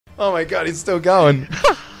Oh my god, he's still going.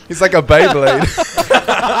 He's like a Beyblade.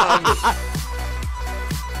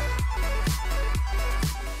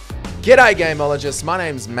 G'day gameologists, my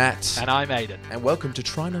name's Matt. And I'm Aiden. And welcome to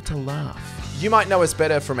Try Not to Laugh. You might know us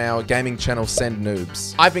better from our gaming channel Send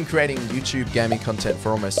Noobs. I've been creating YouTube gaming content for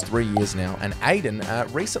almost 3 years now, and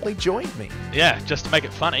Aiden recently joined me. Yeah, just to make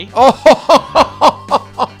it funny. Oh!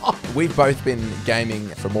 We've both been gaming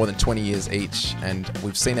for more than 20 years each, and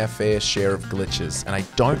we've seen our fair share of glitches, and I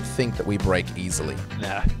don't think that we break easily.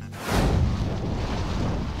 Nah.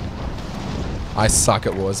 I suck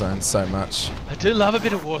at Warzone so much. I do love a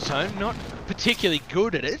bit of Warzone. Not particularly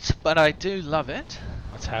good at it, but I do love it.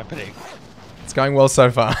 What's happening? It's going well so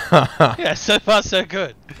far. Yeah, so far so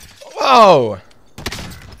good. Whoa!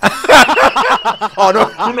 Oh no!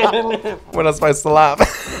 We're not supposed to laugh.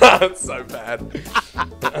 That's so bad.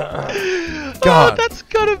 God, oh, that's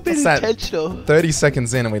gotta be intentional. 30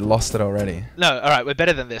 seconds in and we lost it already. No, alright, we're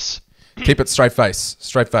better than this. Keep it straight face.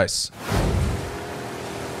 Straight face.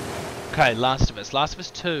 Okay, Last of Us. Last of Us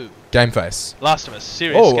 2. Game face. Last of Us.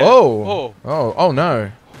 Serious Oh, game. oh. Oh, oh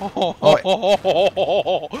no. Oh.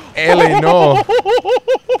 Ellie, no.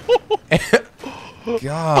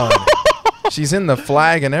 God. She's in the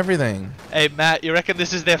flag and everything. Hey, Matt, you reckon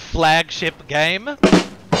this is their flagship game?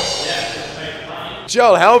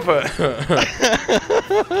 Joel, help her.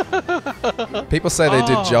 People say they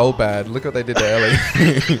did Joel bad. Look what they did to Ellie.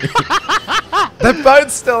 The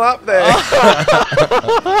boat's still up there.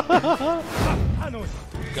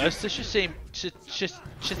 Ghost of Tsushima.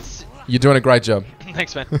 You're doing a great job.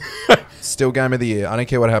 Thanks, man. Still game of the year. I don't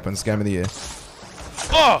care what happens. Game of the year.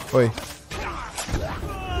 Oh! Oi.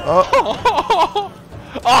 Oh.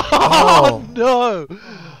 Oh, no!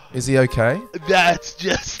 Is he okay? That's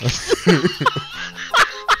just...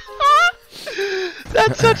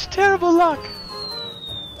 That's such terrible luck.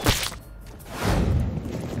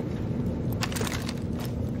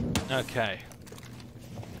 Okay.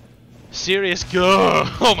 Serious go.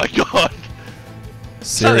 Oh my god.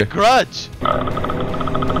 It's not a grudge.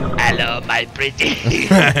 Hello, my pretty.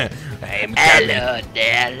 Hello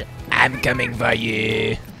there. I'm coming for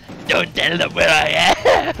you. Don't tell them where I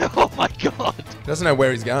am. Oh my god. He doesn't know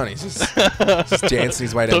where he's going. He's just dancing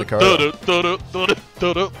his way down the corridor.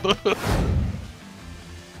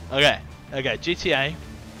 Okay. Okay. GTA.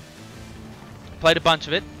 Played a bunch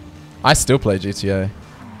of it. I still play GTA.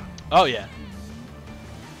 Oh yeah.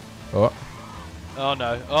 Oh. Oh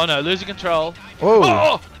no. Oh no. Losing control. Whoa.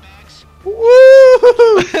 Oh!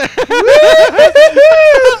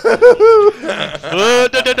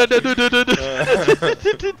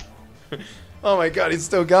 Oh my god, he's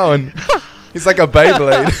still going. He's like a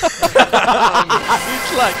Beyblade. He's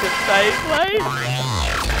like a Beyblade.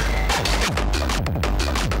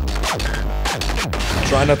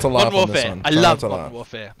 Try not to laugh on this one. I love Modern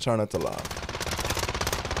Warfare. Try not to laugh.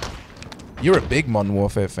 You're a big Modern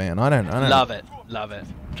Warfare fan. I don't. Love it. Love it.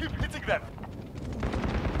 Keep hitting them.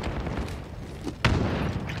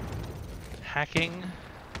 Hacking.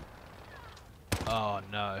 Oh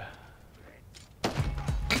no.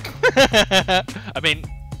 I mean,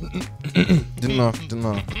 didn't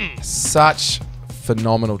know. Such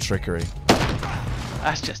phenomenal trickery.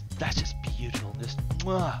 That's just beautiful. Just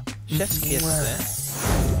chef's kiss there.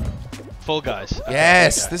 Fall Guys. Okay,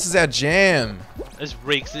 yes, this is our jam. This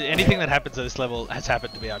reeks. Anything that happens at this level has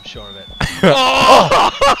happened to me. I'm sure of it.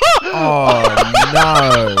 Oh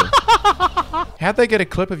no! How'd they get a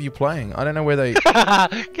clip of you playing? I don't know where they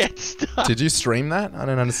get stuck. Did you stream that? I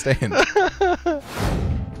don't understand.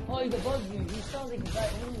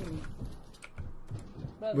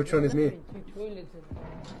 Which one is me?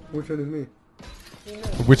 Which one is me?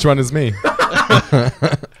 Which one is me?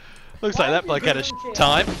 Looks like that bloke had a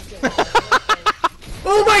time.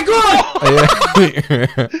 Oh my god!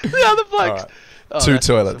 The other blokes. Right. Oh, 2 that's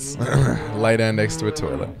toilets. Awesome. Lay down next to a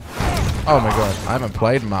toilet. Oh my god, I haven't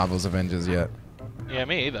played Marvel's Avengers yet. Yeah,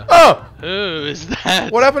 me either. Oh! Who is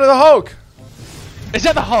that? What happened to the Hulk? Is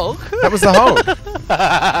that the Hulk? That was the Hulk.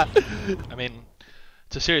 I mean,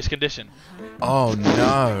 it's a serious condition. Oh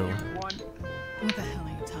no. What the hell are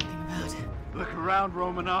you talking about? Look around,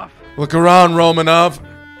 Romanov. Look around, Romanov.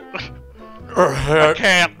 I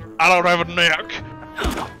can't. I don't have a neck.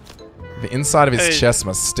 The inside of his chest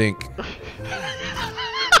must stink.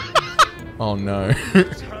 Oh no.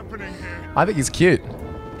 What's happening here? I think he's cute.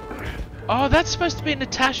 Oh, that's supposed to be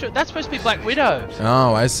Natasha. That's supposed to be Black Widow.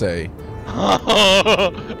 Oh, I see.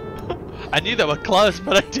 I knew they were close,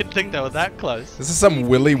 but I didn't think they were that close. This is some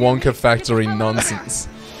Willy Wonka factory nonsense.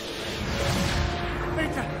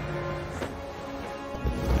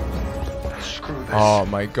 Screw this. Oh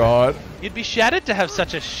my god. You'd be shattered to have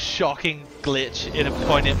such a shocking glitch in a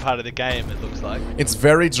poignant part of the game, it looks like. It's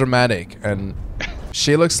very dramatic, and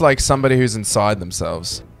she looks like somebody who's inside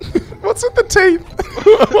themselves. What's with the teeth?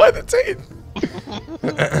 Why the teeth?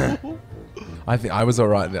 I think I was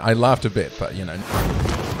alright. I laughed a bit, but you know.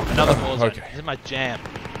 Another ball zone. Okay. This is my jam.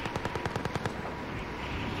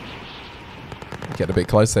 Get a bit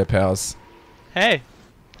close there, pals. Hey.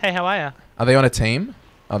 Hey, how are ya? Are they on a team?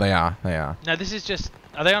 Oh, they are. They are. No, this is just...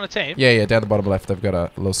 Are they on a team? Yeah, yeah, down the bottom left, they've got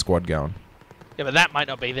a little squad going. Yeah, but that might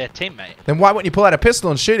not be their teammate. Then why wouldn't you pull out a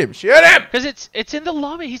pistol and shoot him? Shoot him! Because it's in the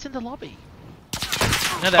lobby. He's in the lobby.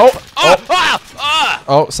 No,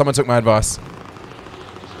 Oh, someone took my advice.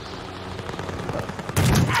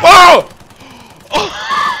 Whoa!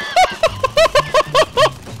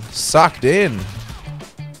 Sucked in.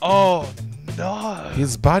 Oh, no.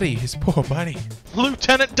 His buddy, his poor buddy.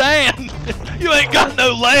 Lieutenant Dan! You ain't got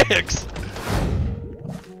no legs!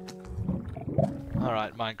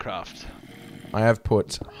 Alright, Minecraft. I have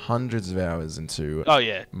put hundreds of hours into Oh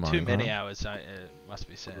yeah, Minecraft. too many hours, must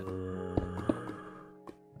be said.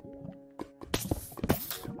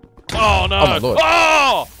 Oh no! Oh my lord.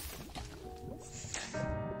 Oh!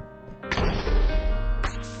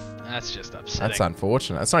 That's just upsetting. That's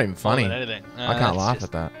unfortunate. That's not even funny. More than anything. No, I can't that's laugh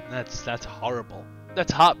just- at that. That's horrible.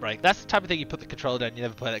 That's heartbreak. That's the type of thing you put the controller down, you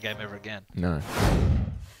never play that game ever again. No.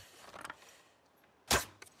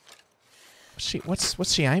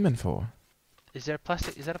 What's she aiming for? Is there a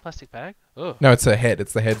plastic? Is that a plastic bag? Oh. No, it's her head.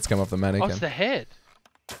 It's the head that's come off the mannequin. Oh, it's the head.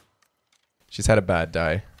 She's had a bad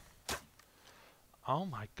day. Oh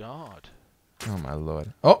my god. Oh my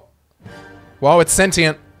lord. Oh! Whoa, it's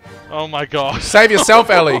sentient. Oh my god. Save yourself,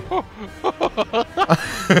 Ellie.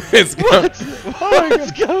 It's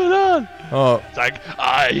What's going on? Oh. It's like,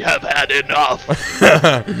 I have had enough.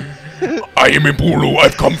 I am Impulu.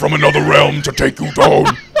 I've come from another realm to take you down.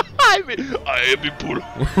 I am Impulu.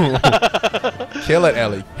 Kill it,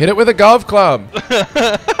 Ellie. Hit it with a golf club.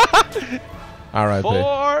 R.I.P.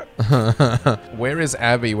 4. Where is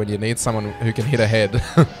Abby when you need someone who can hit a head?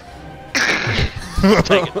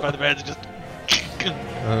 Take it by the hands and just...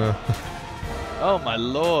 Oh my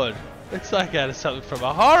lord. It's like out of something from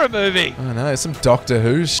a horror movie. I know, some Doctor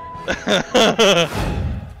Who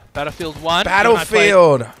Battlefield 1.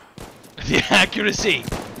 Battlefield! The accuracy.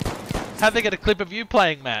 How'd they get a clip of you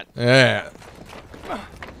playing, Matt? Yeah.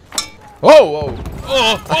 Whoa, whoa.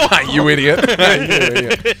 Oh, You idiot. You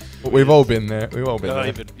idiot. We've all been there. We've all been Not there.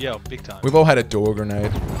 even, yeah, big time. We've all had a door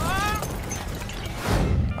grenade.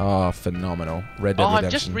 Oh, phenomenal. Red Dead I'm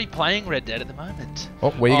Redemption. just replaying Red Dead at the moment.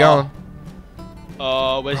 Oh, where you going?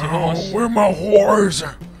 Oh, where's your horse? Where my horse?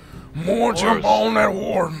 More jump on that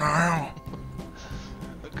horse now.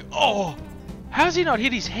 Oh, how's he not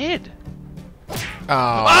hit his head?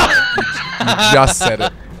 Oh, you just said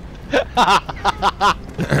it.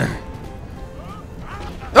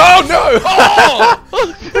 Oh no! Oh!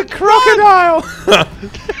 The crocodile!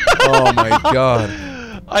 Oh my god.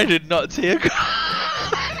 I did not see a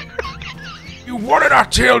What did I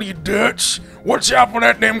tell you, Dutch? Watch out for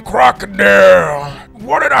that damn crocodile.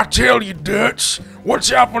 What did I tell you, Dutch?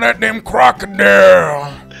 Watch out for that damn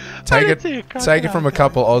crocodile. Take it from a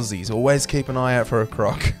couple Aussies. Always keep an eye out for a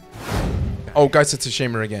croc. Oh, Ghost of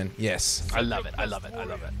Tsushima again. Yes. I love it, I love it, I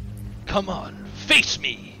love it. Come on, face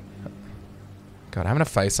me! God, having a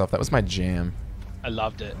face off. That was my jam. I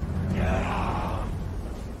loved it.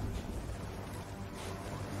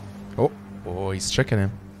 Oh, he's tricking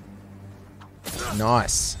him.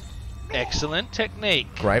 Nice. Excellent technique.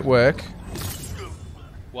 Great work.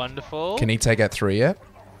 Wonderful. Can he take out 3 yet?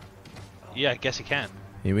 Yeah, I guess he can.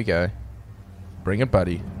 Here we go. Bring it,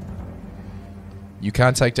 buddy. You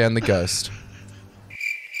can't take down the ghost.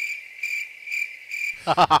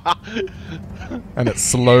 And it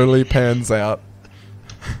slowly pans out.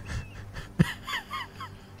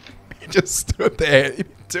 He just stood there. He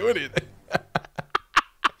didn't do anything.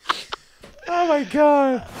 Oh my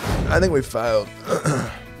god. I think we failed.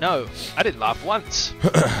 No, I didn't laugh once.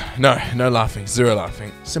 No laughing. 0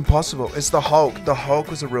 laughing. It's impossible. It's the Hulk. The Hulk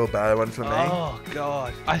was a real bad one for me. Oh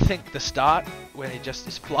god. I think the start when he just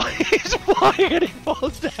is flying, he's flying and he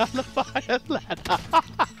falls down the fire ladder.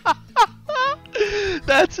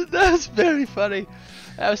 That's very funny.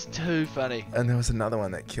 That was too funny. And there was another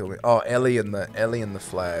one that killed me. Oh, Ellie and the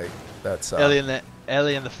flag. That's Ellie and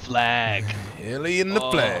the flag. Ellie and the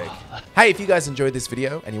flag. Hey, if you guys enjoyed this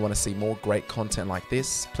video and you want to see more great content like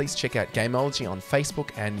this, please check out Gameology on Facebook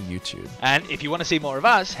and YouTube. And if you want to see more of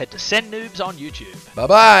us, head to Send Noobs on YouTube. Bye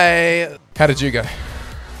bye. How did you go?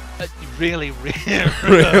 Really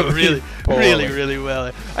Really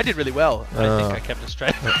well. I did really well. I think I kept a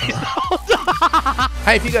straight face the whole time.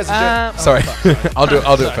 Hey, if you guys are doing... Oh, Sorry. fuck, sorry. I'll do it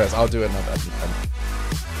Sorry. first. I'll do another.